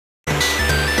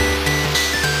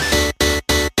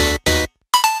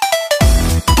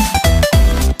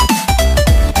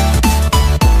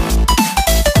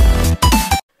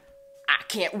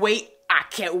wait. I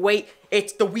can't wait.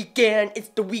 It's the weekend. It's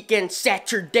the weekend.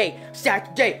 Saturday.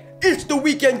 Saturday. It's the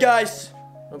weekend, guys.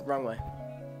 Oh, wrong way.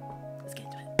 Let's get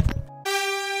into it.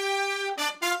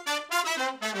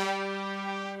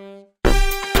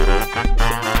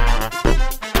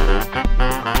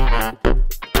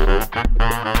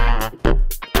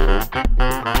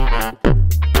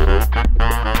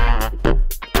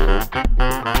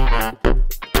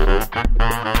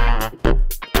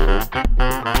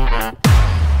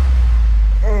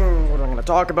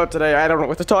 Talk about today. I don't know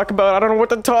what to talk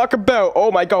about.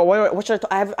 Oh my god, what should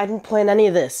I didn't plan any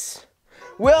of this.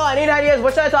 Will, I need ideas.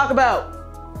 What should I talk about?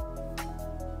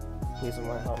 Please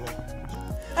someone help me.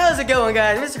 How's it going,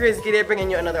 guys? Mr.CrazyKid here, bringing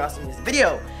you another awesome music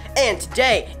video. And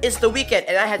today is the weekend,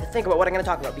 and I had to think about what I'm going to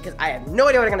talk about because I have no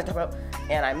idea what I'm going to talk about,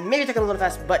 and I may be talking a little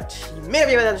fast, but you may not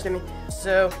be able to understand me.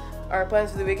 So our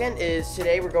plans for the weekend is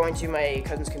today we're going to my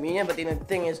cousin's communion, but the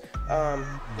thing is, the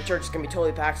church is going to be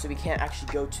totally packed, so we can't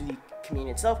actually go to the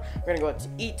communion itself. We're going to go out to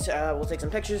eat, we'll take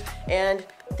some pictures, and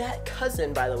that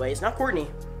cousin, by the way, is not Courtney.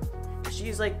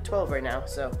 She's like 12 right now,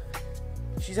 so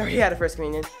she's already had her first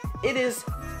communion. It is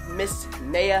Miss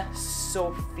Maya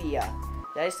Sophia.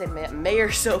 Did I say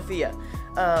Mayor Sophia?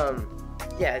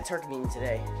 Yeah, it's her communion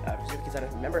today. Because I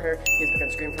don't remember her. Here's put on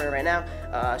the screen for her right now.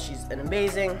 She's an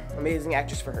amazing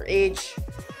actress for her age.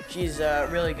 She's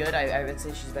really good. I would say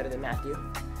she's better than Matthew.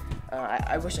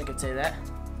 I wish I could say that,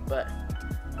 but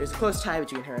there's a close tie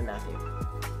between her and Matthew.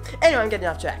 Anyway, I'm getting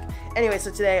off track. Anyway, so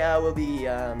today we'll be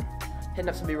hitting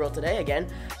up some B-roll today again.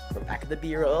 We're back at the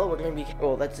B-roll. We're gonna be,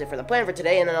 well, that's it for the plan for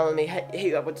today, and then I'll hit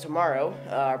you up with tomorrow.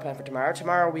 Our plan for tomorrow.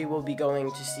 Tomorrow we will be going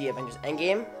to see Avengers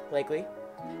Endgame, likely.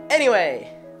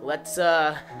 Anyway, let's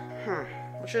what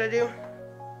should I do?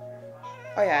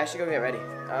 Oh yeah, I should go get ready.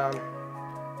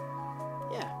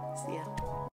 Yeah, see ya.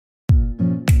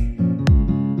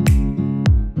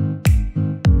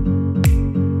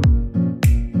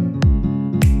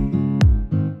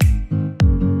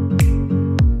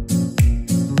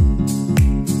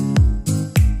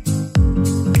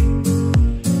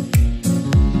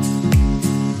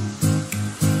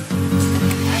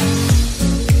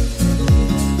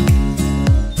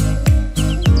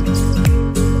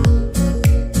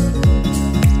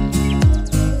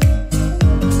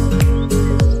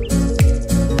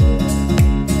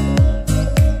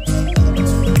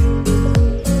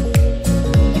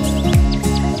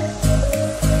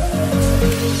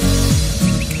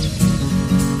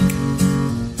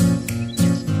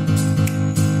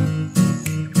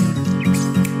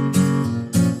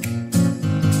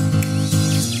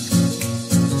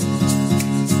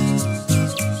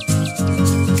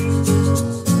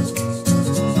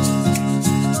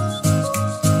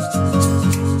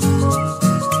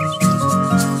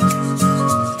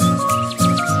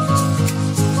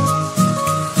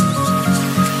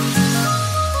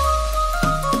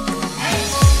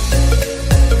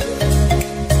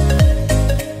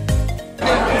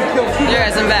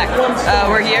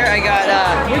 We're here. I got,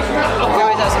 we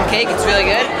always have some cake. It's really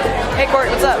good. Hey,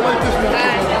 Court, what's up?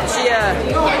 She,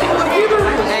 hang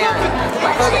on.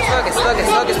 Focus.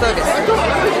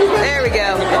 There we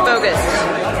go. Focus.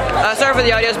 Sorry for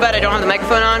the audio's bad. I don't have the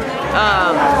microphone on.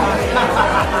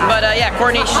 Yeah,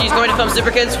 Courtney, she's going to film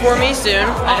Super Kids for me soon.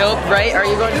 I hope, right? Are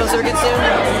you going to film Super Kids soon?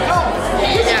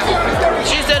 Yeah.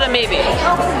 She said a maybe.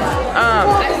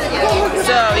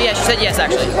 So, yeah, she said yes,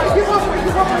 actually.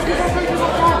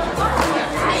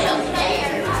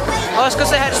 Oh, let's go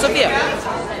say hi to Sophia.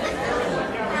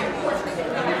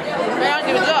 My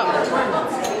auntie, what's up?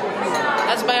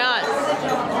 That's my aunt.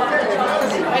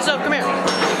 Hey, Soph, come here.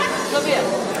 Sophia.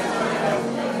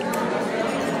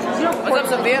 What's up,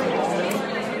 Sophia?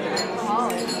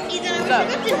 Ethan, I wish I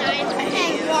got the 9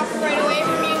 and walk right away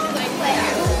from you because I play.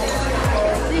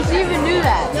 She even knew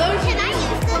that. No, can I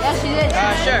use this? Yeah, she did.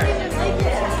 Sure.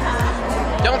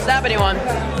 Don't stab anyone.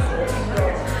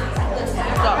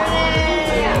 Stop.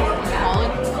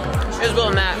 Here's Will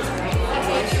and Matt.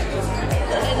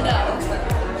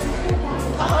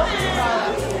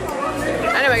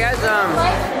 Anyway, guys,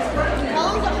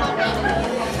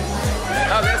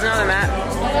 oh, there's another Matt.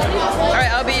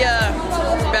 Alright, I'll be,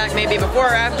 back maybe before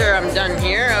or after I'm done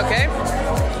here, okay?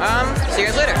 See you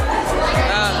guys later.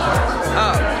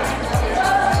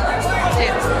 See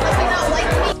ya.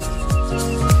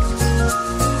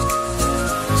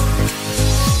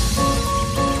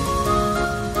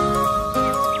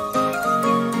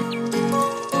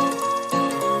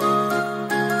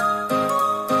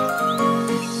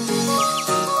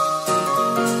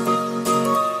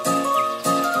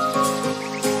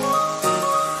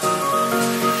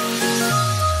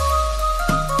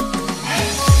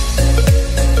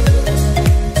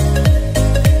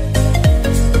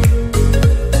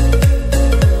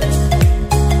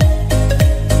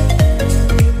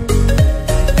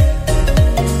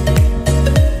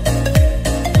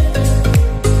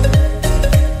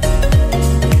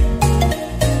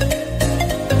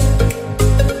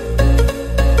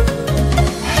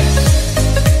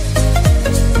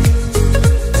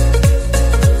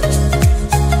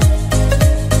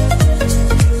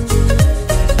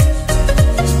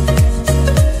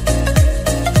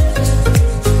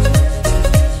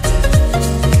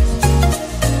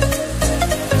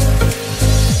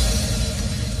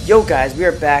 Yo guys, we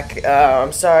are back.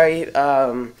 I'm sorry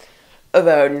about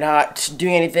not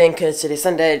doing anything because today's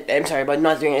Sunday. I'm sorry about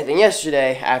not doing anything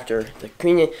yesterday after the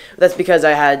communion. That's because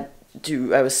I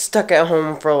was stuck at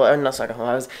home for, not stuck at home,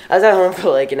 I was at home for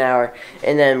like an hour,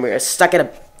 and then we were stuck in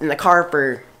the car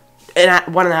for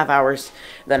 1.5 hours,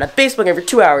 then at baseball game for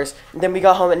 2 hours, and then we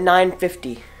got home at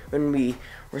 9:50 when we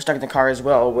were stuck in the car as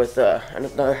well with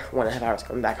another 1.5 hours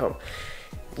coming back home.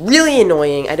 Really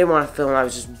annoying. I didn't want to film. I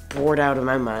was just bored out of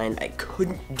my mind. I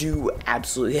couldn't do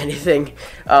absolutely anything.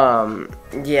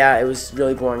 Yeah, it was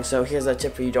really boring. So here's a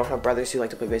tip for you: don't have brothers who like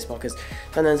to play baseball, because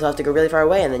sometimes they'll have to go really far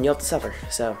away and then you'll have to suffer.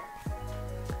 So,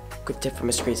 good tip from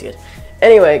Mr.CrazyKid.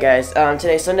 Anyway, guys,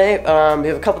 today's Sunday. We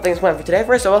have a couple things planned for today.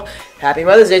 First of all, Happy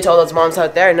Mother's Day to all those moms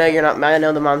out there. I know you're not. I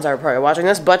know the moms are probably watching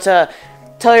this, but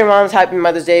tell your moms Happy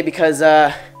Mother's Day, because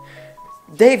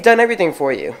they've done everything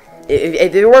for you.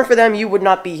 If it weren't for them, you would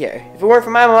not be here. If it weren't for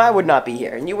my mom, I would not be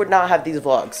here, and you would not have these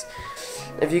vlogs.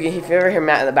 If you ever hear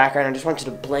Matt in the background, I just want you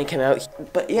to blank him out.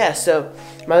 But yeah, so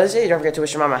Mother's Day. Don't forget to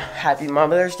wish your mom a Happy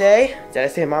Mother's Day. Did I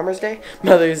say Mother's Day?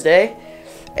 Mother's Day.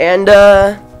 And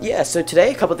yeah, so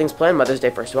today a couple things planned. Mother's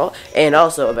Day, first of all, and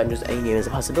also Avengers Endgame is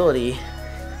a possibility.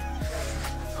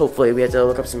 Hopefully, we have to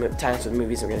look up some times for the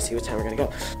movies. And we're gonna see what time we're gonna go.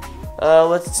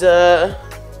 Let's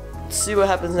see what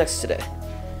happens next today.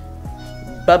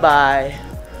 Bye-bye.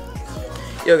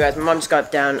 Yo, guys, my mom just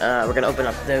got down. We're gonna open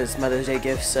up those Mother's Day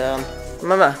gifts.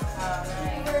 Mama.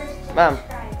 Mom.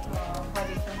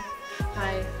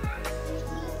 Hi.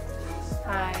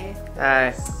 Hi.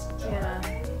 Hi. Yeah.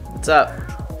 What's up?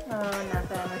 Oh,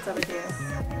 nothing. What's up with you?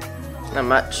 Not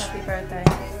much. Happy birthday.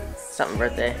 It's not my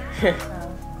birthday. Oh.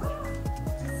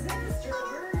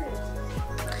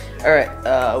 Alright,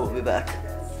 we'll be back.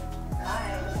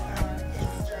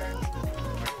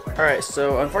 Alright,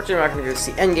 so unfortunately we're not going to go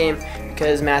see Endgame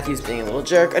because Matthew's being a little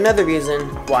jerk. Another reason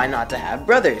why not to have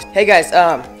brothers. Hey guys,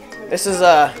 this is,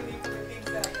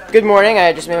 good morning.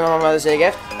 I just made my Mother's Day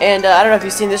gift. And I don't know if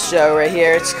you've seen this show right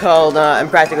here. It's called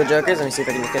Impractical Jokers. Let me see if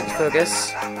I can get it to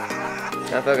focus.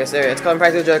 Not focus, there. It's called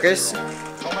Impractical Jokers.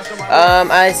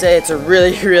 I say it's a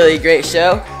really, really great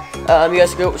show. You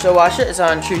guys should go watch it. It's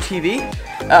on True TV.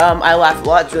 I laugh a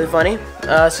lot. It's really funny.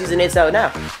 Season 8's out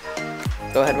now.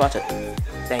 Go ahead and watch it.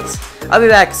 Thanks. I'll be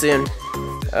back soon.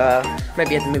 Might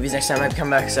be at the movies next time I come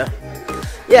back, so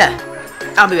yeah,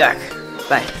 I'll be back.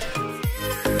 Bye.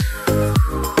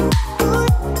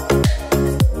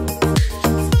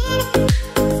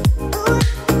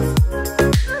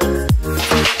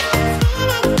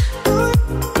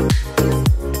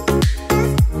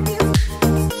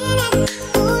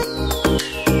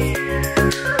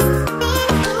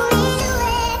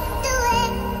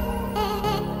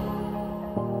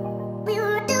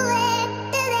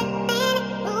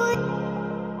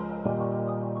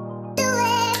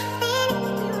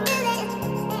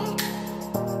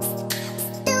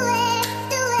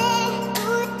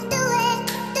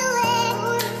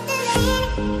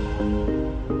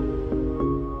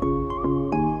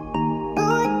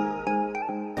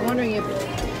 I'm wondering if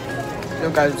Yo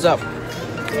guys, what's up?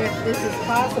 this is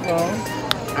possible.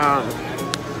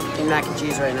 Eating mac and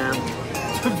cheese right now.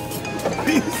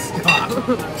 Please stop.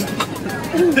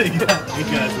 Hey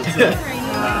guys, what's up?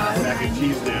 Mac and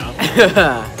cheese now.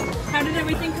 How did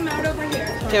everything come out over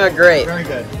here? Came out great. Very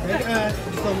good.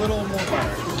 Just a little more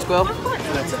fire. Squill?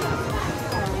 That's it.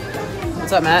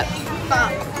 What's up, Matt?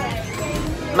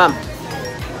 Mom.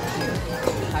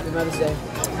 Happy Mother's Day.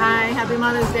 Hi, happy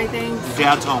Mother's Day, thanks.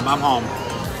 Dad's home. I'm home.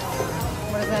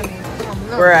 What does that mean?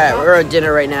 We're at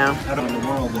dinner right now. Out of the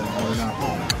world, we're not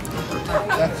home.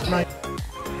 That's my.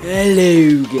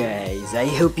 Hello guys, I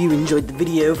hope you enjoyed the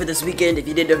video for this weekend. If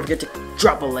you did, don't forget to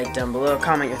drop a like down below,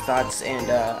 comment your thoughts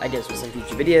and ideas for some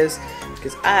future videos,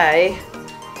 because I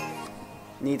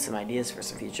need some ideas for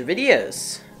some future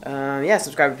videos. Yeah,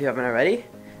 subscribe if you haven't already,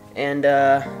 and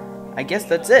I guess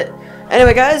that's it.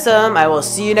 Anyway guys, I will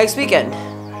see you next weekend.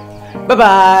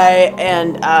 Bye-bye!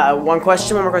 And one more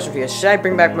question for you. Should I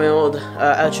bring back my old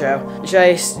outro? Should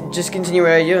I just continue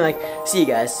what I do and like, see you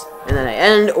guys, and then I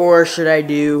end, or should I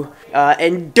do,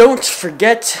 and don't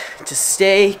forget to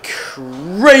stay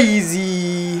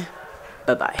crazy.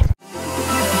 Bye-bye.